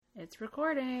It's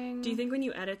recording. Do you think when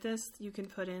you edit this, you can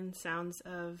put in sounds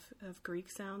of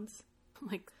Greek sounds?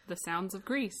 Like the sounds of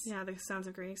Greece? Yeah, the sounds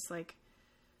of Greece. Like,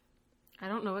 I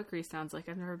don't know what Greece sounds like.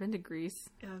 I've never been to Greece.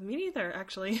 me neither,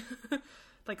 actually.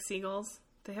 Like seagulls.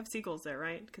 They have seagulls there,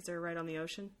 right? Because they're right on the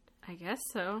ocean. I guess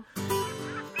so.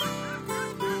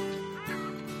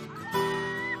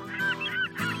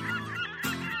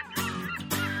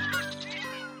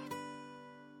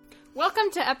 Welcome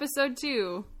to episode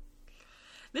 2.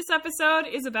 This episode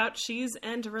is about cheese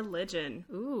and religion.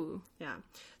 Ooh. Yeah.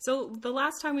 So the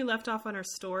last time we left off on our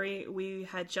story, we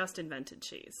had just invented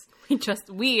cheese.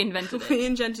 We invented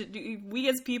it. We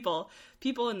as people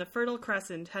in the Fertile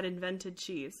Crescent had invented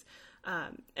cheese.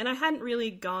 And I hadn't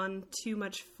really gone too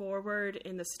much forward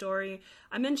in the story.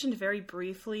 I mentioned very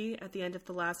briefly at the end of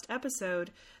the last episode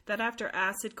that after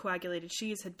acid coagulated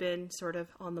cheese had been sort of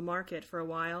on the market for a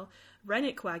while,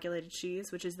 rennet coagulated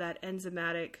cheese, which is that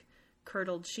enzymatic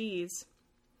curdled cheese,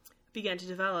 began to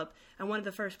develop. And one of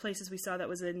the first places we saw that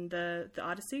was in the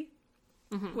Odyssey,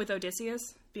 with Odysseus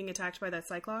being attacked by that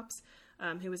Cyclops,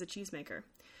 who was a cheesemaker.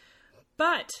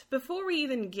 But before we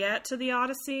even get to the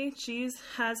Odyssey, cheese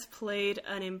has played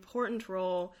an important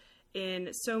role in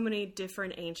so many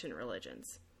different ancient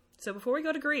religions. So before we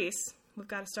go to Greece, we've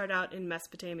got to start out in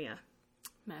Mesopotamia.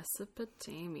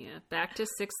 Mesopotamia. Back to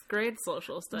 6th grade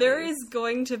social studies. There is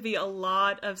going to be a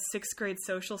lot of 6th grade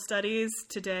social studies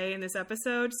today in this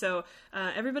episode, so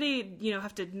everybody,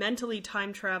 have to mentally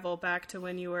time travel back to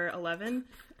when you were 11.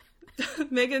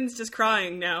 Megan's just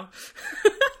crying now.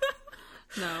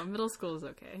 No, middle school is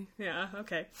okay. Yeah,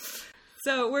 okay.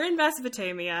 So we're in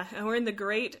Mesopotamia, and we're in the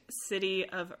great city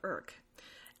of Urk.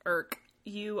 Urk.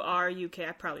 U-R-U-K.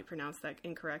 I probably pronounced that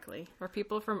incorrectly. Are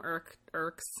people from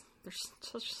Urks? They're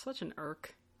such an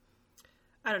Urk.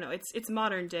 I don't know. It's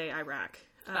modern day Iraq.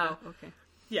 Okay.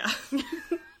 Yeah.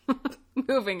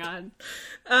 Moving on.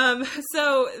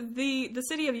 So the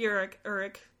city of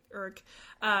Urk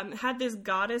had this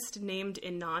goddess named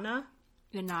Inanna.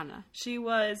 Inanna. She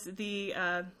was the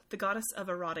goddess of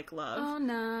erotic love. Oh,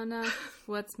 Nana.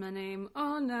 What's my name?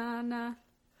 Oh, Nana.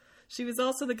 She was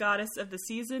also the goddess of the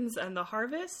seasons and the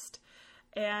harvest,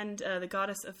 and the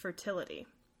goddess of fertility.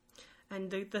 And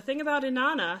the thing about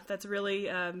Inanna that's really,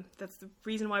 that's the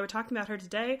reason why we're talking about her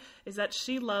today, is that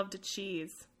she loved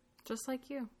cheese. Just like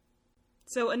you.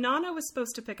 So Inanna was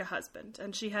supposed to pick a husband,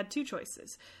 and she had two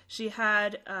choices. She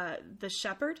had the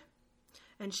shepherd,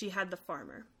 and she had the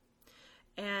farmer.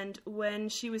 And when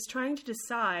she was trying to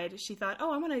decide, she thought,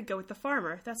 I'm going to go with the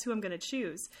farmer. That's who I'm going to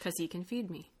choose. Because he can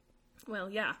feed me. Well,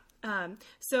 yeah.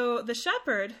 So the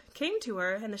shepherd came to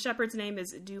her, and the shepherd's name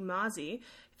is Dumazi,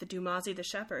 the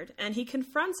shepherd, and he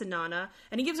confronts Inanna,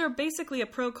 and he gives her basically a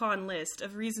pro-con list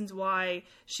of reasons why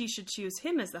she should choose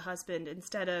him as the husband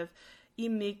instead of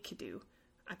Imikdu.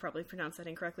 I probably pronounced that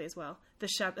incorrectly as well.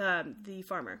 The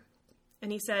farmer.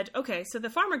 And he said, okay, so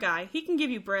the farmer guy, he can give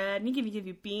you bread, and he can give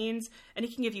you beans, and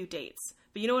he can give you dates.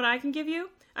 But you know what I can give you?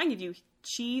 I can give you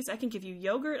cheese, I can give you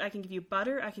yogurt, I can give you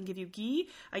butter, I can give you ghee,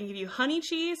 I can give you honey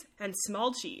cheese, and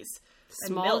small cheese.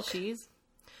 Small milk. Cheese?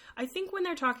 I think when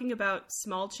they're talking about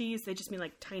small cheese, they just mean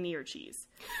like tinier cheese.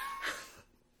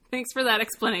 Thanks for that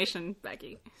explanation,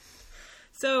 Becky.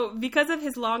 So, because of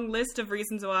his long list of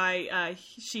reasons why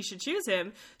she should choose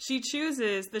him, she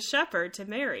chooses the shepherd to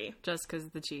marry. Just because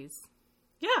of the cheese.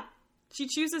 Yeah, she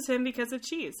chooses him because of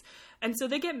cheese. And so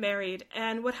they get married,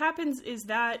 and what happens is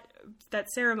that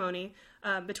ceremony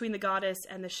between the goddess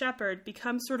and the shepherd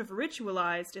becomes sort of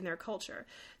ritualized in their culture.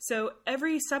 So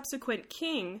every subsequent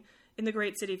king in the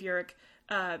great city of Uruk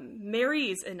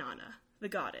marries Inanna, the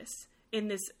goddess, in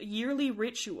this yearly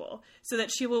ritual so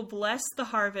that she will bless the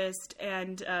harvest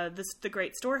and the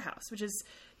great storehouse, which is,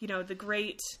 the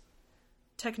great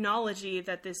technology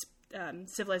that this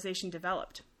civilization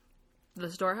developed. The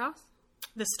storehouse?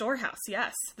 The storehouse,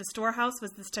 yes. The storehouse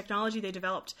was this technology they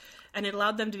developed, and it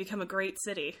allowed them to become a great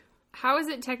city. How is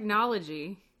it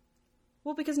technology?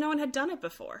 Well, because no one had done it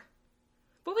before.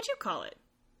 What would you call it?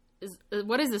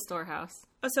 What is a storehouse?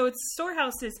 So it's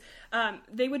storehouses.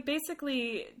 They would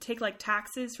basically take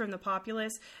taxes from the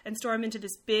populace and store them into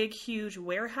this big, huge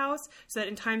warehouse so that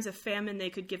in times of famine they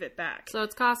could give it back. So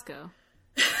it's Costco.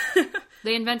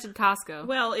 They invented Costco.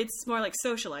 Well, it's more like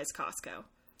socialized Costco.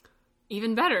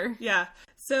 Even better. Yeah.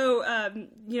 So,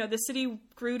 the city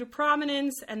grew to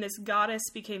prominence, and this goddess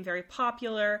became very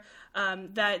popular,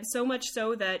 that so much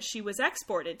so that she was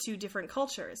exported to different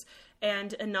cultures.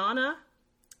 And Inanna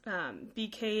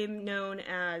became known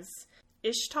as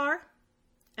Ishtar,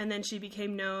 and then she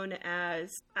became known as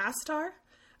Astar.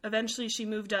 Eventually, she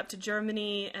moved up to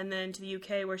Germany and then to the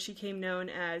UK, where she became known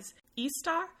as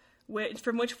Istar,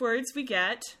 from which words we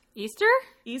get Easter?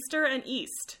 Easter and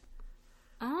East.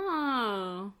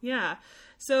 Oh. Yeah.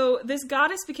 So this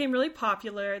goddess became really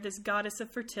popular, this goddess of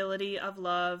fertility, of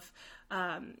love,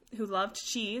 who loved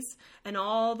cheese. And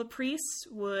all the priests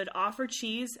would offer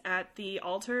cheese at the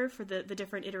altar for the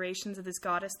different iterations of this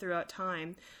goddess throughout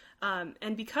time.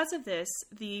 And because of this,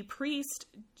 the priest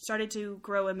started to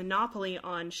grow a monopoly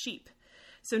on sheep.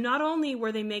 So not only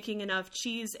were they making enough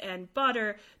cheese and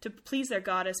butter to please their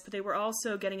goddess, but they were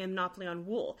also getting a monopoly on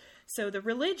wool. So the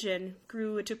religion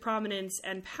grew into prominence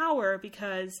and power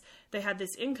because they had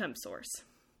this income source.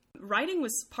 Writing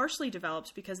was partially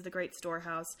developed because of the great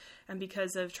storehouse and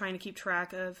because of trying to keep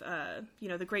track of,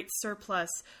 the great surplus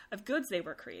of goods they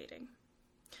were creating.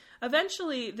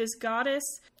 Eventually, this goddess,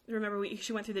 remember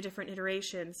she went through the different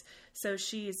iterations. So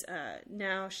she's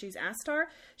Astar.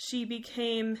 She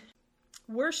became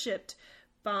worshipped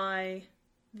by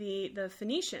the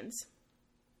Phoenicians,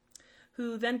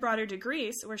 who then brought her to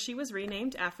Greece, where she was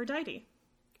renamed Aphrodite.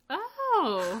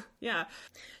 Oh. Yeah.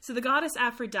 So the goddess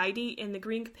Aphrodite in the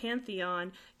Greek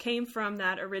pantheon came from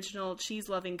that original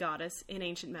cheese-loving goddess in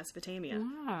ancient Mesopotamia.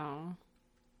 Wow.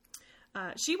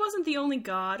 She wasn't the only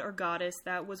god or goddess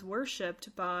that was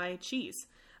worshipped by cheese.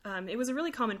 It was a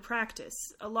really common practice.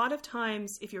 A lot of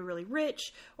times, if you're really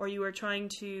rich, or you were trying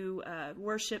to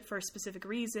worship for a specific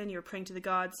reason, you're praying to the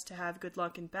gods to have good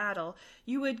luck in battle,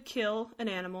 you would kill an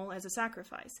animal as a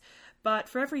sacrifice. But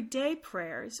for everyday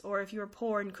prayers, or if you were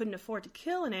poor and couldn't afford to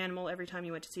kill an animal every time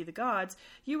you went to see the gods,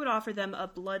 you would offer them a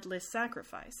bloodless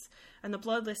sacrifice. And the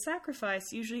bloodless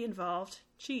sacrifice usually involved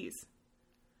cheese.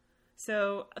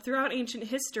 So throughout ancient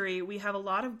history, we have a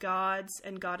lot of gods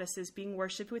and goddesses being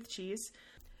worshipped with cheese.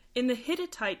 In the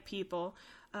Hittite people,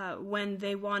 when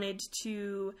they wanted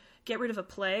to get rid of a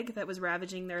plague that was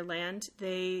ravaging their land,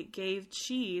 they gave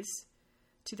cheese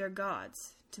to their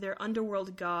gods, to their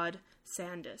underworld god,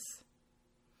 Sandus.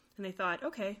 And they thought,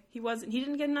 okay, he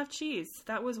didn't get enough cheese.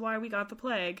 That was why we got the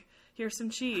plague. Here's some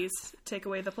cheese. Take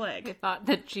away the plague. I thought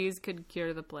that cheese could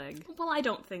cure the plague. Well, I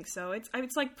don't think so. It's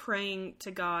like praying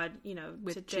to God,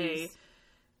 with today. Cheese.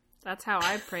 That's how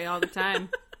I pray all the time.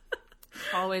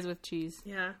 Always with cheese.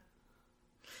 Yeah.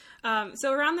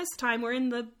 So around this time, we're in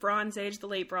the Bronze Age, the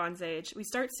late Bronze Age. We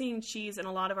start seeing cheese in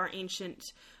a lot of our ancient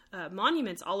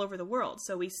monuments all over the world.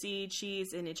 So we see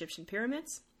cheese in Egyptian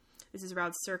pyramids. This is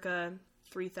around circa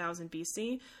 3000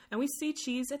 BC. And we see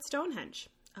cheese at Stonehenge.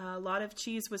 A lot of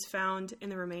cheese was found in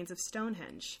the remains of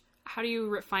Stonehenge. How do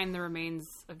you find the remains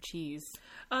of cheese?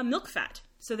 Milk fat.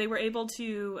 So they were able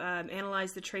to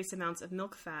analyze the trace amounts of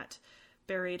milk fat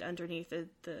buried underneath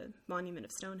the monument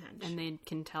of Stonehenge. And they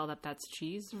can tell that that's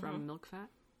cheese from milk fat?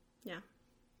 Yeah.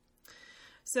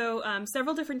 So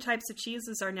several different types of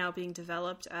cheeses are now being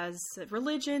developed as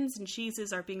religions and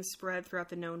cheeses are being spread throughout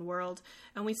the known world.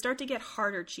 And we start to get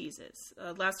harder cheeses.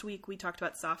 Last week we talked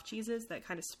about soft cheeses that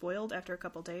kind of spoiled after a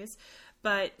couple days.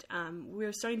 But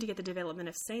we're starting to get the development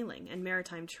of sailing and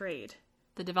maritime trade.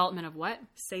 The development of what?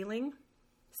 Sailing.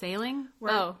 Sailing?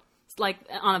 Right. Oh, like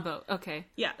on a boat. Okay.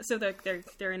 Yeah, so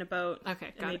they're in a boat.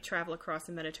 Okay, and they travel across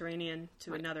the Mediterranean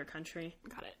to another country.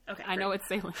 Got it. Okay, I great. know what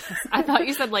sailing is. I thought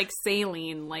you said like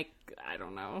saline, like, I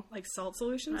don't know. Like salt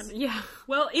solutions? Yeah.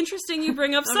 Well, interesting you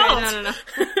bring up Okay, salt. no.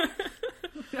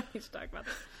 We don't need to talk about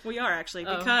that. We are actually,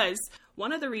 because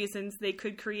one of the reasons they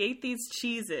could create these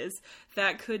cheeses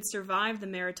that could survive the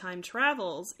maritime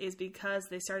travels is because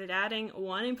they started adding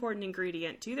one important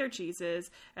ingredient to their cheeses,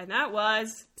 and that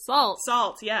was Salt.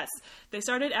 salt. Yes, they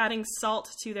started adding salt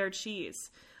to their cheese.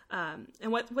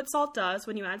 And what salt does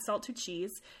when you add salt to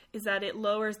cheese is that it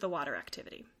lowers the water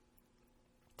activity.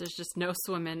 There's just no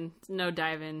swimming, no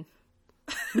diving,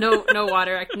 no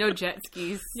water, no jet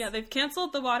skis. Yeah, they've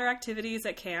canceled the water activities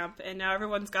at camp, and now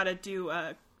everyone's got to do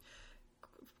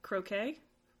croquet.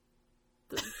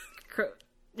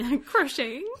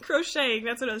 Crocheting. Crocheting,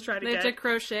 that's what I was trying to They get. have to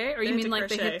crochet? Or you have mean to like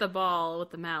they crochet. hit the ball with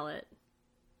the mallet?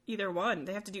 Either one.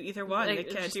 They have to do either one. Like, they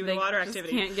can't just- do they the water just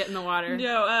activity. can't get in the water.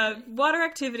 No, water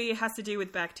activity has to do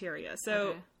with bacteria. So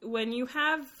Okay. when you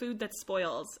have food that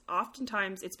spoils,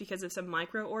 oftentimes it's because of some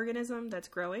microorganism that's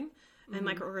growing. And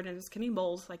microorganisms can be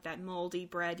mold, like that moldy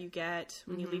bread you get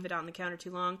when you leave it out on the counter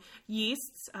too long.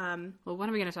 Yeasts. Well, when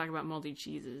are we going to talk about moldy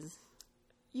cheeses?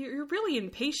 You're really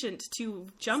impatient to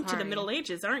jump to the Sorry. Middle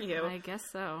Ages, aren't you? I guess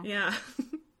so. Yeah.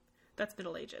 That's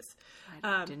Middle Ages.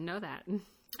 I didn't know that.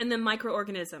 And then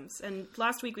microorganisms. And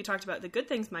last week we talked about the good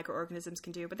things microorganisms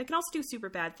can do, but they can also do super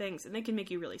bad things, and they can make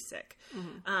you really sick.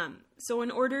 So in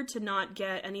order to not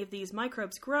get any of these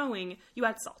microbes growing, you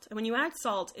add salt. And when you add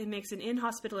salt, it makes an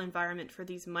inhospitable environment for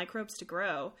these microbes to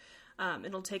grow.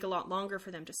 It'll take a lot longer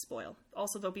for them to spoil.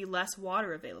 Also, there'll be less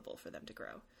water available for them to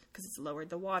grow. because it's lowered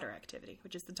the water activity,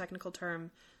 which is the technical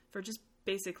term for just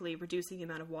basically reducing the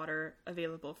amount of water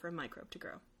available for a microbe to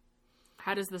grow.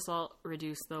 How does the salt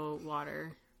reduce the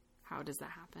water? How does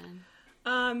that happen?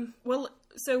 Well,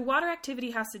 so water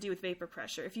activity has to do with vapor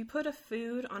pressure. If you put a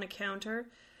food on a counter,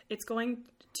 it's going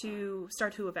to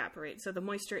start to evaporate. So the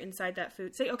moisture inside that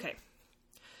food, say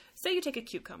you take a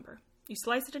cucumber, you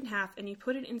slice it in half and you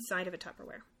put it inside of a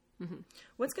Tupperware. Mm-hmm.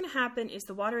 What's going to happen is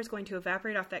the water is going to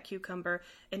evaporate off that cucumber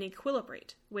and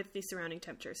equilibrate with the surrounding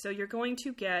temperature. So you're going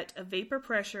to get a vapor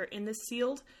pressure in the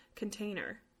sealed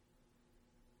container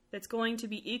that's going to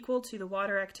be equal to the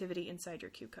water activity inside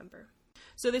your cucumber.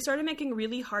 So they started making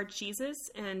really hard cheeses,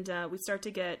 and we start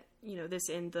to get, this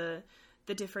in the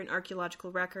different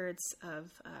archaeological records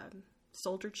of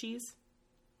soldier cheese.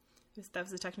 That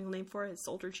was the technical name for it, is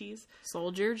soldier cheese.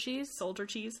 Soldier cheese? Soldier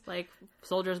cheese. Like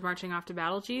soldiers marching off to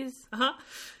battle cheese? Uh-huh.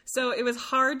 So it was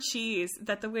hard cheese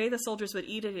that the way the soldiers would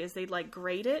eat it is they'd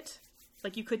grate it.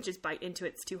 You couldn't just bite into it,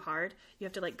 it's too hard. You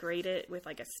have to grate it with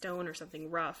a stone or something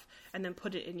rough and then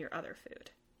put it in your other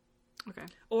food. Okay.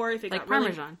 Or if it got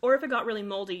Parmesan. if it got really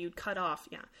moldy, you'd cut off,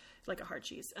 like a hard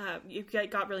cheese. It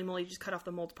got really moldy, you just cut off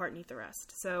the mold part and eat the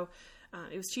rest. So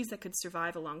it was cheese that could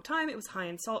survive a long time. It was high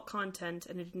in salt content,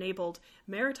 and it enabled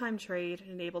maritime trade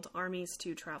and enabled armies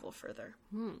to travel further.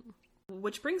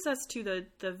 Which brings us to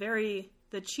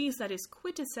the cheese that is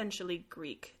quintessentially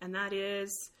Greek, and that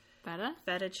is feta?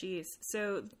 Feta cheese.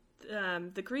 So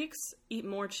the Greeks eat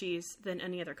more cheese than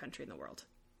any other country in the world.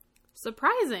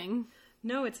 Surprising.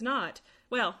 No, it's not.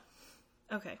 Well,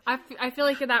 okay. I feel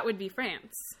like that would be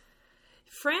France.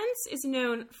 France is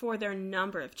known for their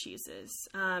number of cheeses.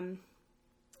 Them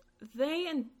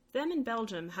in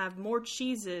Belgium have more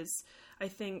cheeses, I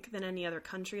think, than any other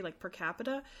country, per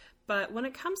capita. But when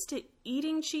it comes to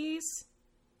eating cheese,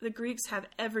 the Greeks have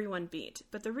everyone beat.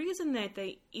 But the reason that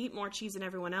they eat more cheese than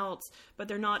everyone else, but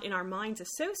they're not in our minds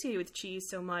associated with cheese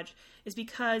so much, is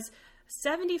because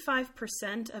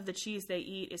 75% of the cheese they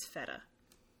eat is feta.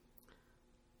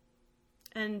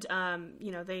 And,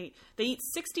 they eat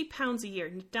 60 pounds a year.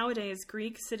 Nowadays,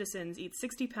 Greek citizens eat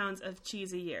 60 pounds of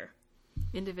cheese a year.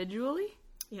 Individually?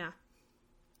 Yeah.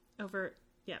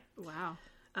 Yeah. Wow.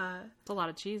 It's a lot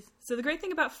of cheese. So the great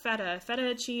thing about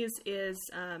feta cheese is,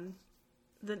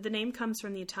 the name comes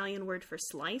from the Italian word for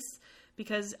slice,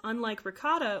 because unlike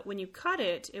ricotta, when you cut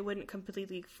it, it wouldn't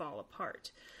completely fall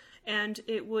apart. And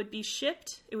it would be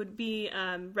shipped, it would be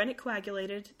rennet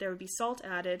coagulated, there would be salt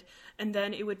added, and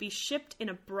then it would be shipped in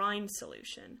a brine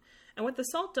solution. And what the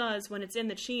salt does when it's in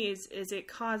the cheese is it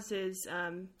causes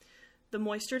the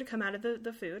moisture to come out of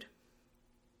the food.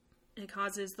 It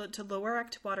causes to lower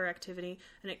water activity,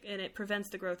 and it prevents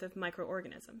the growth of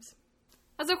microorganisms.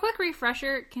 As a quick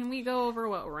refresher, can we go over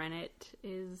what rennet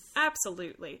is?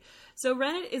 Absolutely. So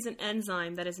rennet is an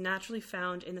enzyme that is naturally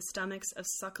found in the stomachs of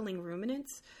suckling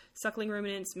ruminants. Suckling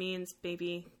ruminants means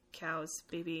baby cows,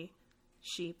 baby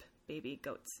sheep, baby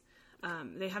goats.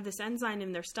 They have this enzyme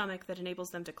in their stomach that enables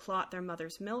them to clot their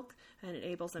mother's milk and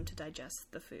enables them to digest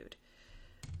the food.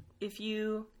 If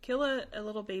you kill a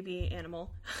little baby animal,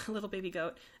 a little baby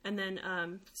goat, and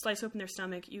then slice open their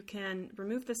stomach, you can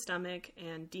remove the stomach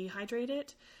and dehydrate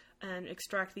it and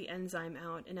extract the enzyme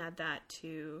out and add that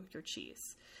to your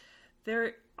cheese.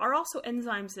 There are also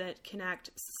enzymes that can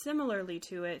act similarly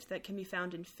to it that can be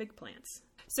found in fig plants.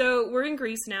 So we're in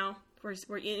Greece now.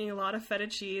 We're eating a lot of feta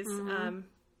cheese. Mm-hmm.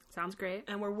 Sounds great.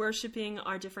 And we're worshiping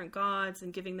our different gods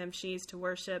and giving them cheese to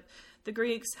worship. The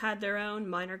Greeks had their own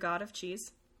minor god of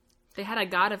cheese. They had a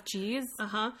god of cheese?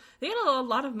 Uh-huh. They had a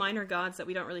lot of minor gods that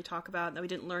we don't really talk about, that we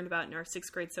didn't learn about in our 6th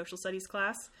grade social studies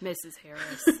class. Mrs.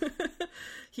 Harris.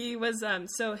 He was,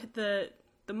 so the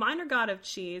minor god of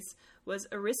cheese was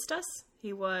Aristus.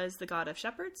 He was the god of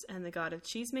shepherds and the god of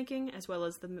cheese making, as well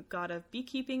as the god of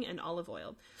beekeeping and olive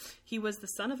oil. He was the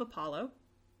son of Apollo.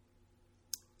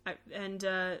 He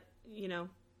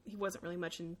wasn't really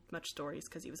much in stories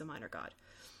because he was a minor god.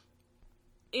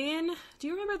 Do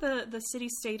you remember the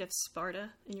city-state of Sparta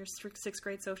in your 6th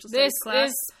grade social studies class?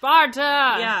 This is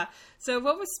Sparta! Yeah. So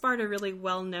what was Sparta really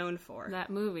well known for? That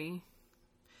movie.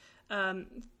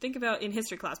 Think about in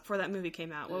history class before that movie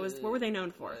came out. What were they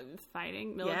known for?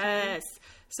 Fighting, military. Yes.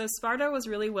 So Sparta was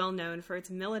really well known for its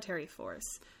military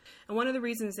force. And one of the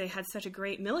reasons they had such a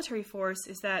great military force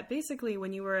is that basically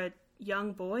when you were a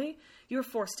young boy, you were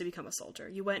forced to become a soldier.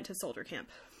 You went to soldier camp.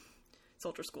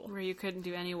 Soldier school. Where you couldn't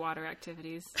do any water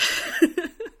activities.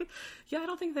 Yeah, I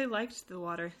don't think they liked the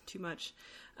water too much.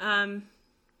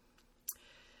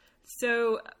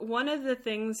 So one of the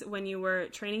things when you were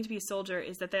training to be a soldier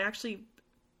is that they actually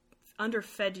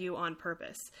underfed you on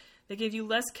purpose. They gave you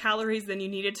less calories than you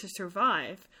needed to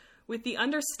survive, with the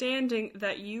understanding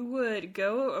that you would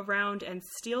go around and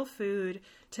steal food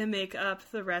to make up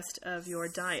the rest of your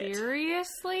diet.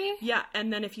 Seriously? Yeah,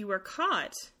 and then if you were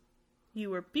caught, you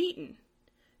were beaten.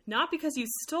 Not because you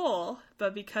stole,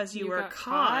 but because you were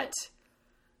caught.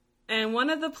 And one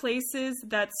of the places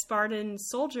that Spartan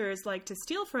soldiers liked to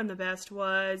steal from the best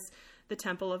was the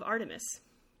Temple of Artemis,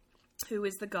 who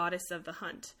is the goddess of the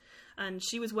hunt. And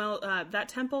she was that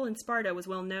temple in Sparta was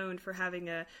well known for having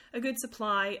a good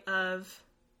supply of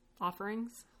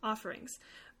offerings.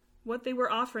 What they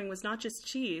were offering was not just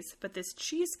cheese, but this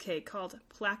cheesecake called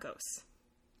plakos.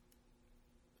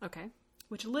 Okay.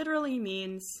 Which literally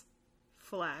means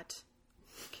flat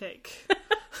cake.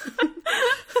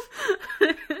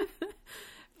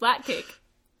 Flat cake.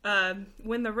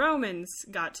 When the Romans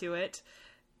got to it,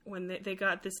 when they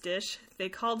got this dish, they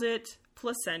called it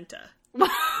placenta.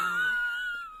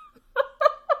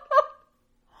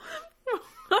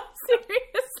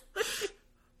 Seriously?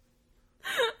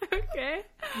 Okay.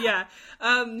 Yeah.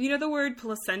 You know the word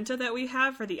placenta that we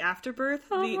have for the afterbirth?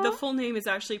 Uh-huh. The full name is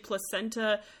actually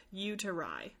placenta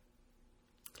uteri.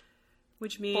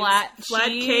 Which means flat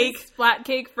cake. Flat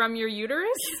cake from your uterus?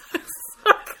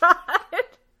 Oh, God.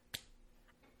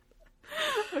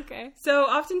 Okay. So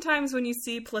oftentimes when you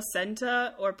see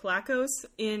placenta or plakos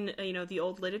in, the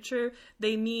old literature,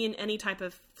 they mean any type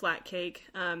of flat cake,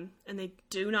 and they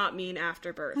do not mean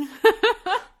afterbirth.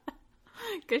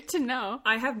 Good to know.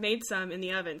 I have made some in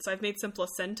the oven. So I've made some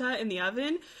placenta in the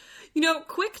oven.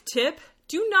 Quick tip,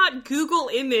 do not Google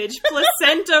image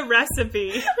placenta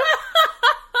recipe.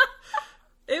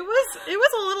 It was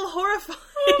a little horrifying.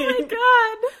 Oh my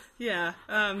God. Yeah.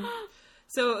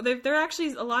 So there are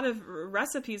actually a lot of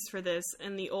recipes for this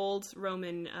in the old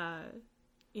Roman,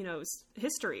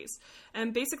 histories.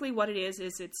 And basically what it is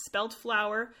it's spelt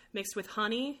flour mixed with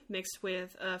honey, mixed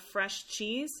with fresh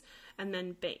cheese, and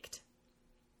then baked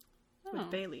with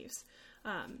bay leaves.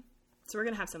 So we're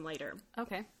going to have some later.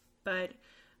 Okay. But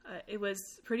it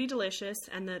was pretty delicious,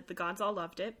 and the gods all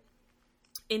loved it.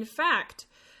 In fact,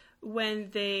 when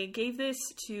they gave this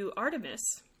to Artemis,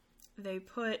 they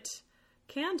put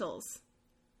candles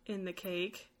in the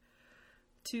cake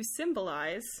to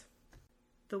symbolize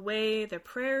the way their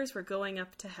prayers were going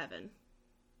up to heaven.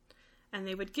 And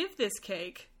they would give this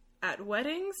cake at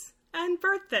weddings and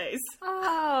birthdays.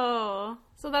 Oh,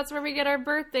 so that's where we get our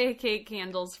birthday cake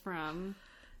candles from.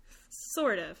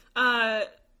 Sort of.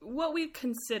 What we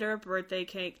consider birthday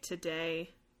cake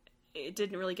today, it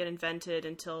didn't really get invented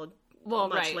until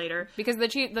much later. Because the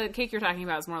cake you're talking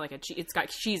about is more like it's got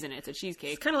cheese in it. It's a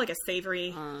cheesecake. It's kind of like a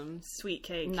savory, sweet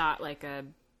cake. Not like a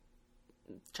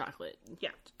chocolate. Yeah,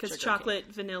 because chocolate,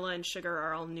 vanilla, and sugar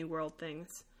are all New World things.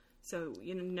 So,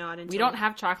 not until... We don't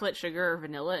have chocolate, sugar, or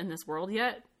vanilla in this world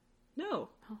yet? No.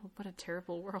 Oh, what a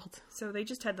terrible world. So they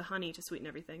just had the honey to sweeten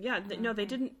everything. Yeah, no, they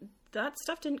didn't... That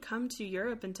stuff didn't come to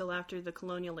Europe until after the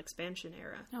colonial expansion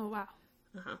era. Oh, wow.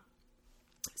 Uh-huh.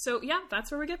 So, yeah,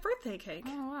 that's where we get birthday cake.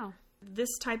 Oh, wow. This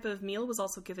type of meal was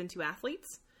also given to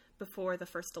athletes before the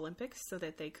first Olympics so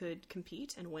that they could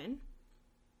compete and win.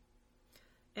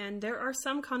 And there are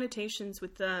some connotations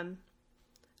with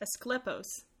Asclepios,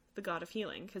 the god of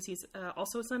healing, because he's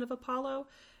also a son of Apollo.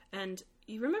 And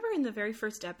you remember in the very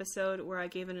first episode where I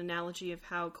gave an analogy of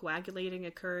how coagulating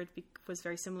occurred was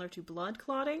very similar to blood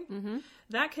clotting? Mm-hmm.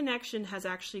 That connection has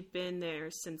actually been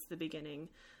there since the beginning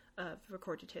of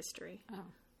recorded history. Oh.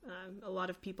 A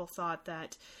lot of people thought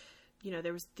that,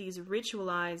 there was these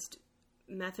ritualized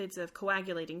methods of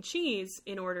coagulating cheese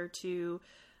in order to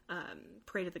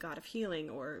pray to the god of healing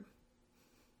or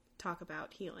talk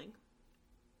about healing.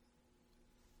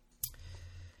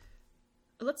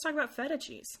 Let's talk about feta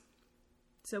cheese.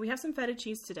 So we have some feta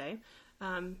cheese today.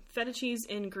 Feta cheese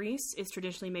in Greece is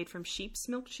traditionally made from sheep's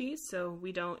milk cheese. So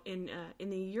we don't, in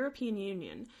the European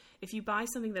Union, if you buy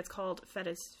something that's called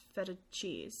feta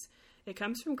cheese, it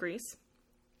comes from Greece.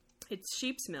 It's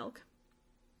sheep's milk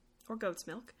or goat's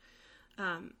milk.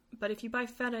 But if you buy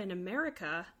feta in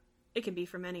America, it can be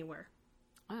from anywhere.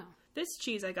 Wow. This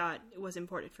cheese I got was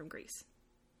imported from Greece.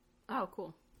 Oh,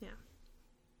 cool. Yeah.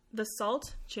 The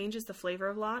salt changes the flavor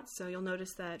a lot, so you'll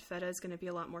notice that feta is going to be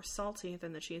a lot more salty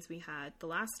than the cheese we had the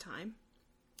last time.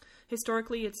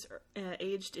 Historically, it's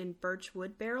aged in birch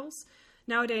wood barrels.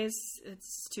 Nowadays,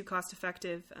 it's too cost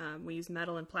effective. We use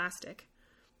metal and plastic.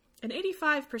 And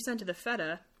 85% of the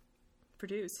feta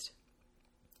produced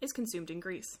is consumed in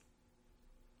Greece.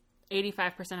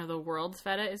 85% of the world's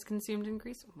feta is consumed in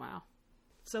Greece? Wow.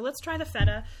 So let's try the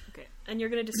feta. Okay. And you're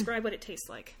going to describe what it tastes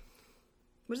like.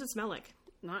 What does it smell like?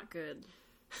 Not good.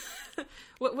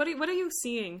 What are you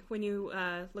seeing when you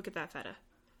look at that feta?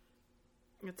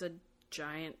 It's a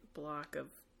giant block of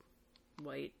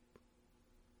white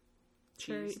It's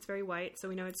cheese. very white, so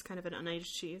we know it's kind of an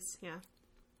unaged cheese. Yeah.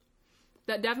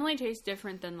 That definitely tastes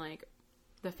different than, like,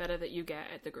 the feta that you get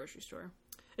at the grocery store.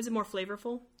 Is it more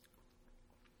flavorful?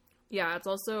 Yeah, it's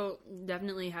also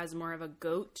definitely has more of a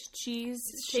goat cheese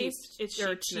sheep- taste. it's or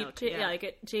sheep's sheep milk, ta- yeah. like,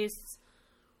 it tastes...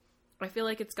 I feel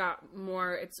like it's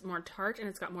more tart, and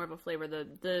it's got more of a flavor.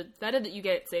 The feta that you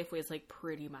get at Safeway is, like,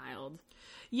 pretty mild.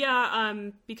 Yeah,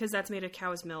 because that's made of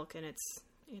cow's milk, and it's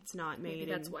not made.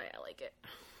 Maybe that's why I like it.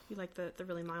 You like the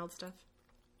really mild stuff.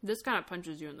 This kind of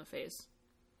punches you in the face,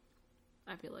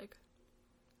 I feel like.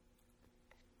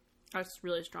 That's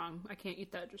really strong. I can't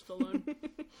eat that just alone.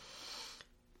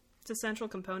 It's a central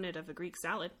component of a Greek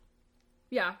salad.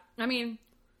 Yeah, I mean,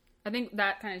 I think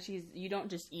that kind of cheese, you don't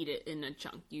just eat it in a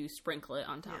chunk. You sprinkle it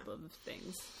on top of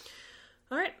things.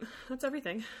 All right, that's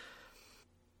everything.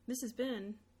 This has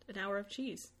been an hour of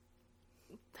cheese.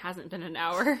 Hasn't been an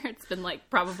hour. It's been like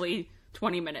probably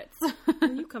 20 minutes.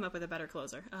 You come up with a better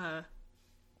closer.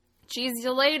 Cheese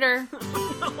you later.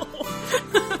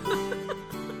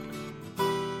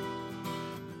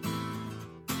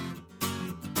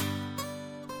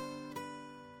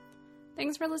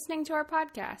 Thanks for listening to our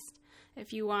podcast.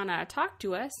 If you want to talk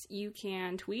to us, you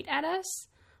can tweet at us.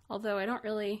 Although I don't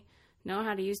really know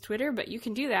how to use Twitter, but you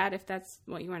can do that if that's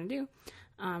what you want to do.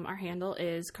 Our handle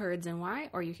is curdsny,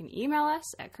 or you can email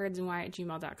us at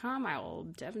curdsny@gmail.com. I will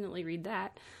definitely read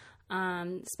that.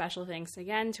 Special thanks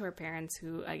again to our parents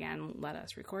who, again, let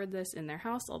us record this in their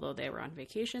house, although they were on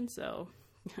vacation, so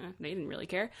they didn't really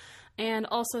care. And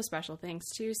also special thanks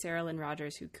to Sarah Lynn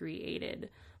Rogers, who created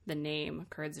the name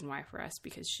Curds and Why for us,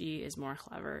 because she is more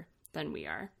clever than we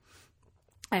are.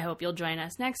 I hope you'll join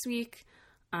us next week.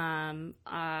 Well,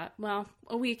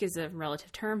 a week is a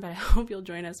relative term, but I hope you'll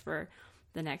join us for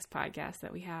the next podcast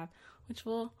that we have, which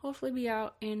will hopefully be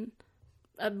out in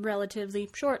a relatively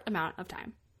short amount of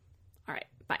time.